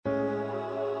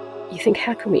you think,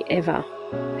 how can we ever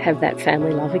have that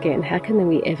family love again? How can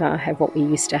we ever have what we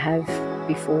used to have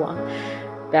before?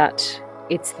 But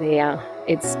it's there,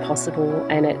 it's possible,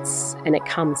 and it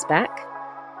comes back.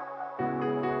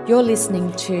 You're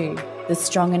listening to the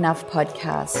Strong Enough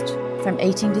podcast from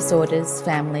Eating Disorders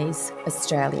Families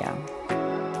Australia.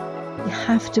 You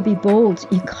have to be bold.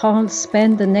 You can't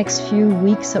spend the next few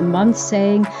weeks or months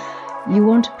saying, you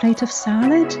want a plate of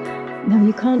salad? No,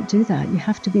 you can't do that. You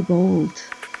have to be bold.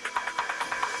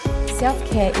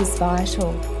 Self-care is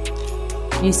vital.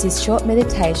 Use this short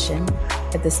meditation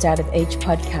at the start of each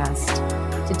podcast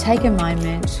to take a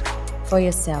moment for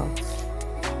yourself.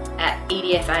 At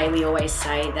EDFA, we always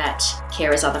say that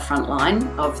carers are the front line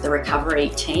of the recovery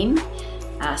team.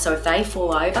 So if they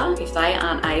fall over, if they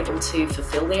aren't able to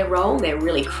fulfil their role, their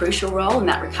really crucial role in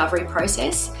that recovery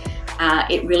process,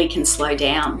 it really can slow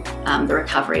down the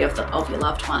recovery of your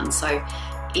loved one. So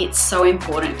it's so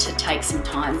important to take some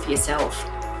time for yourself.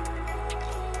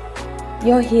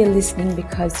 You're here listening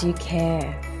because you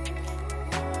care.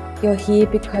 You're here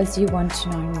because you want to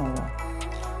know more.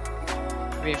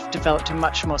 We've developed a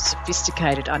much more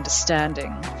sophisticated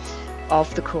understanding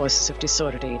of the causes of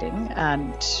disordered eating,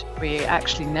 and we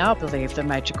actually now believe the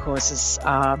major causes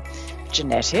are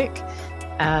genetic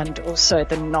and also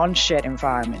the non-shared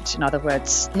environment. In other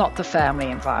words, not the family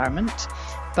environment,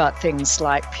 but things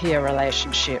like peer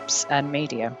relationships and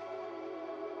media.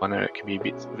 I know it can be a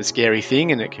bit of a scary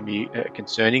thing and it can be a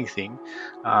concerning thing,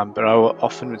 but I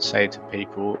often would say to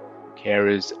people,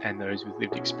 carers and those with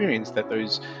lived experience, that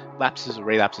those lapses or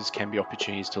relapses can be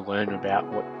opportunities to learn about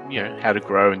how to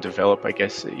grow and develop, I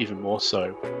guess, even more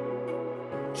so.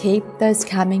 Keep those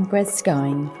calming breaths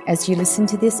going as you listen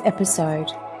to this episode,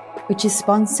 which is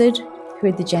sponsored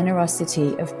through the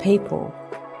generosity of people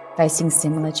facing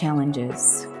similar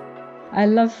challenges. I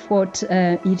love what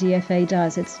EDFA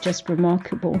does. It's just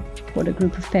remarkable what a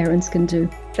group of parents can do.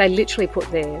 They literally put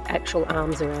their actual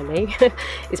arms around me,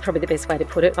 is probably the best way to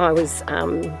put it. I was,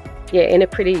 in a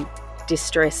pretty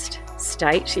distressed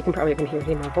state. You can probably even hear it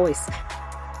in my voice.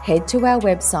 Head to our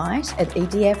website at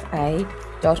edfa.org.au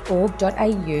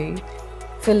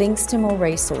for links to more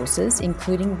resources,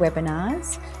 including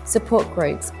webinars, support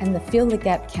groups, and the Fill the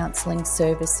Gap counselling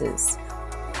services.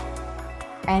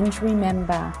 And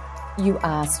remember, you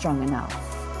are strong enough.